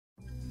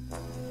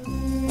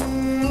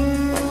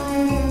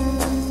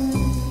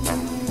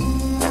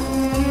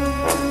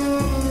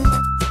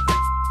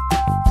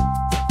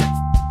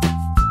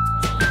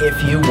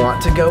if you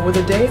want to go with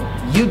a date,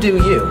 you do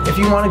you. If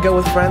you want to go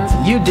with friends,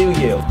 you do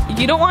you.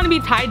 You don't want to be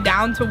tied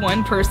down to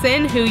one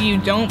person who you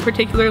don't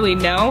particularly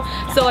know.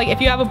 So like if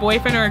you have a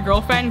boyfriend or a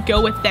girlfriend,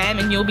 go with them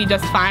and you'll be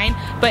just fine.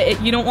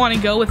 But you don't want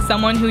to go with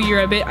someone who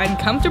you're a bit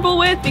uncomfortable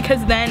with,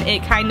 because then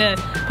it kind of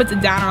puts a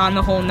downer on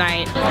the whole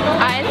night.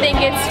 I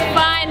think it's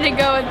fine to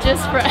go with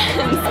just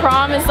friends.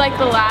 Prom is like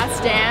the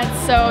last dance,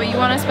 so you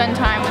want to spend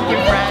time with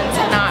your friends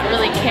and not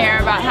really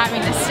care about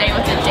having to stay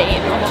with a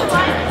date the whole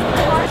time.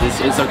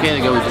 It's okay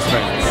to go with just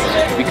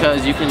friends,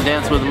 because you can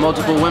dance with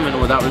multiple women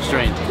without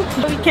restraint.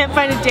 If you can't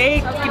find a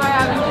date,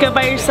 go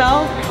by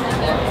yourself.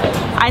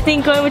 I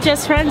think going with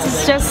just friends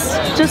is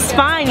just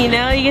fine, you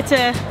know? You get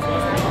to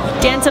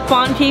dance up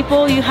on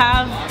people, you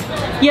have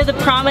the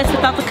promise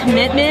without the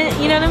commitment,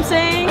 you know what I'm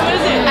saying?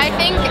 I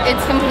think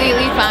it's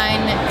completely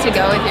fine to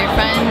go with your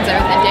friends or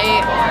with a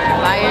date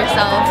or by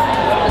yourself.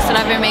 Just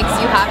whatever makes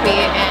you happy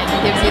and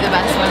gives you the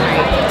best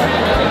memory.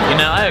 You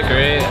know, I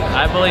agree.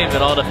 I believe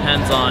it all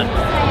depends on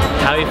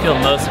how you feel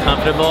most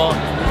comfortable,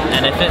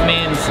 and if it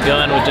means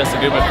going with just a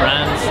group of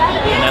friends,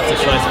 then that's a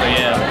choice for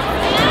you.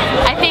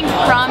 I think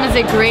prom is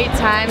a great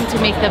time to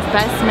make the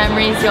best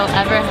memories you'll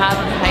ever have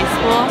of high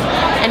school.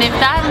 And if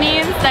that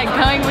means that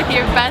going with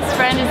your best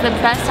friend is the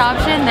best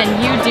option, then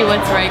you do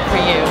what's right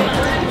for you.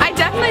 I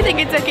definitely think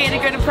it's okay to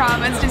go to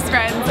prom as just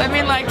friends. I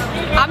mean, like,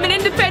 I'm an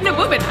independent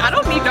woman. I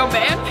don't need no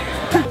man.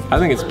 I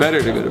think it's better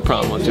to go to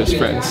prom with just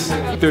friends.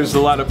 There's a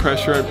lot of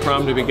pressure at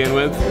prom to begin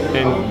with,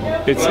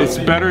 and it's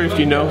better if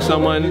you know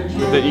someone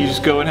that you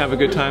just go and have a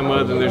good time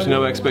with and there's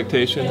no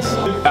expectations.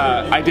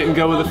 I didn't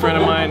go with a friend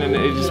of mine and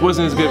it just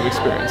wasn't as good of an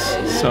experience.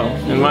 So,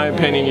 in my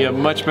opinion, you have a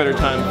much better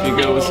time if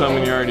you go with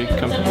someone you're already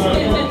comfortable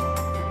with.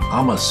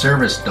 I'm a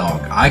service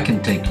dog. I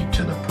can take you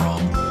to the